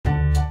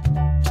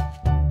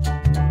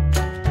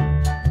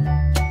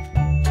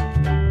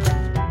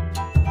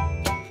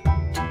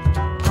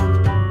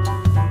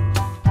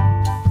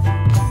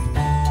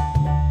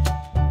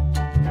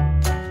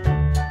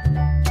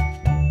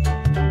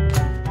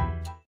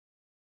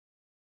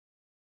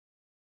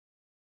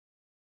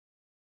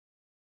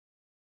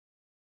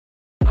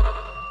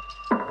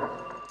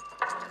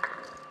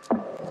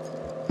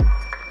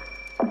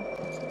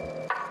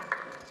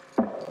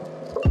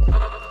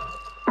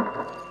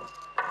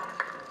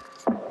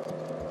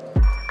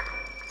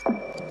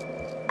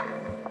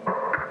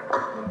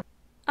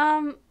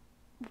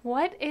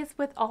what is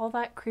with all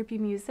that creepy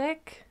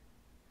music?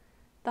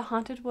 The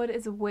haunted wood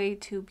is way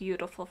too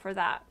beautiful for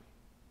that.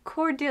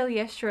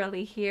 Cordelia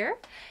Shirley here.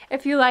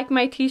 If you like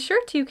my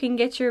t-shirt, you can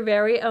get your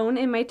very own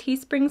in my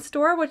Teespring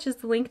store, which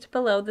is linked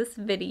below this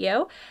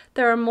video.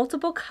 There are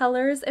multiple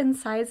colors and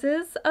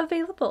sizes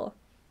available.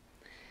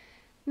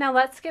 Now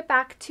let's get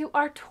back to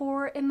our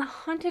tour in the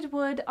haunted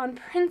wood on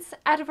Prince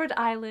Edward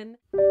Island.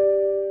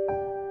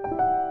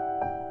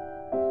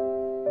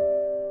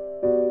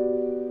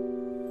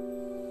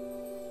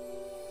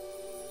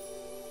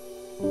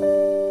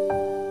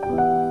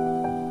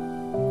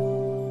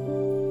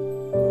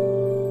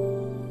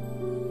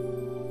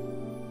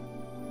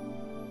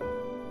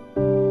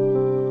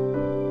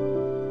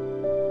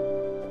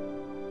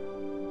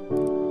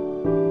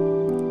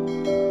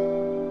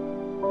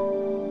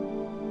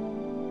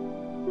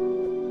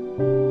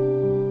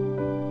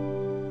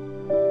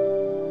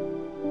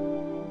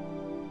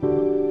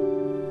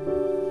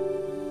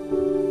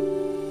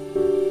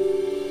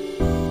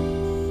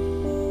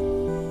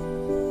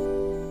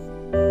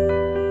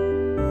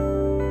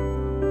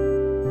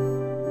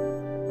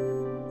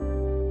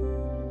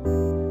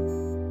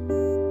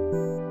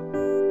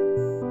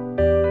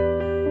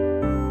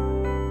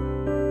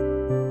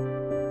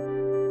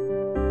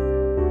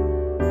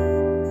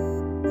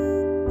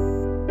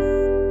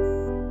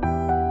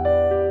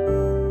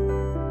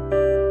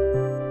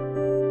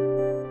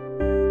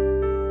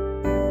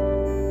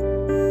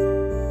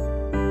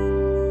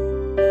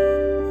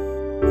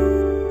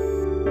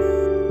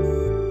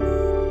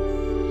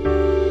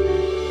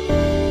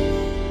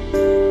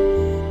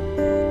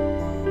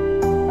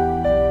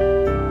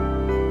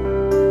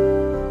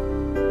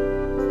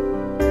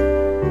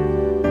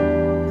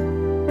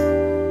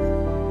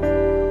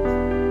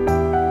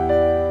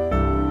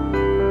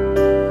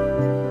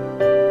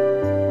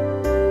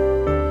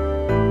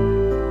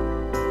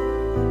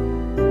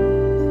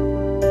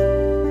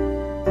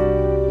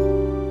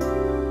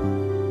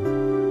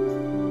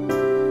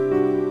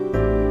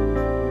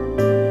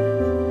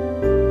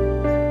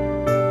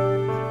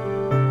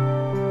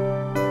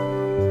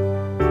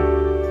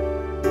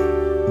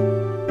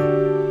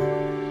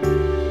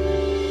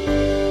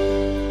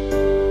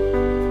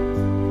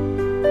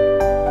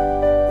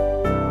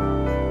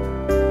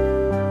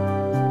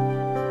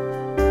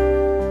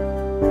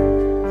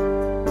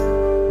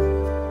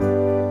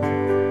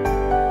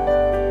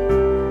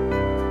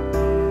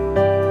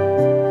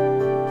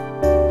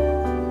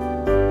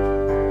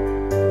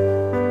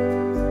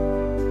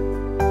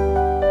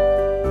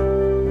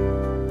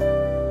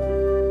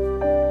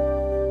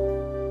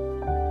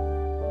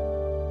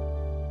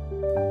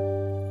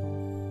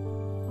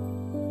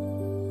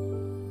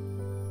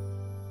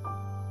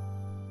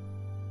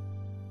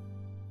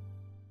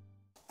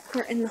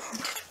 We're in the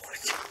haunted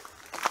wood.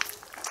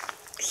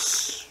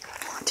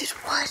 The haunted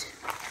wood.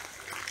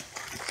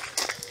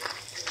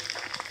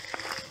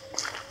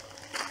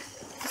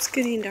 It's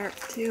getting dark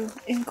too,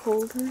 and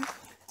colder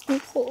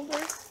and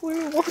colder. We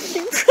were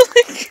walking for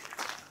like,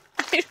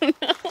 I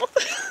don't know,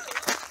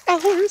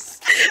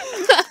 hours.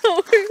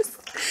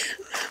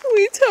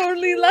 We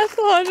totally left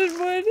the haunted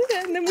wood,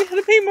 and then we had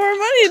to pay more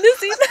money to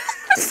see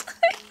this.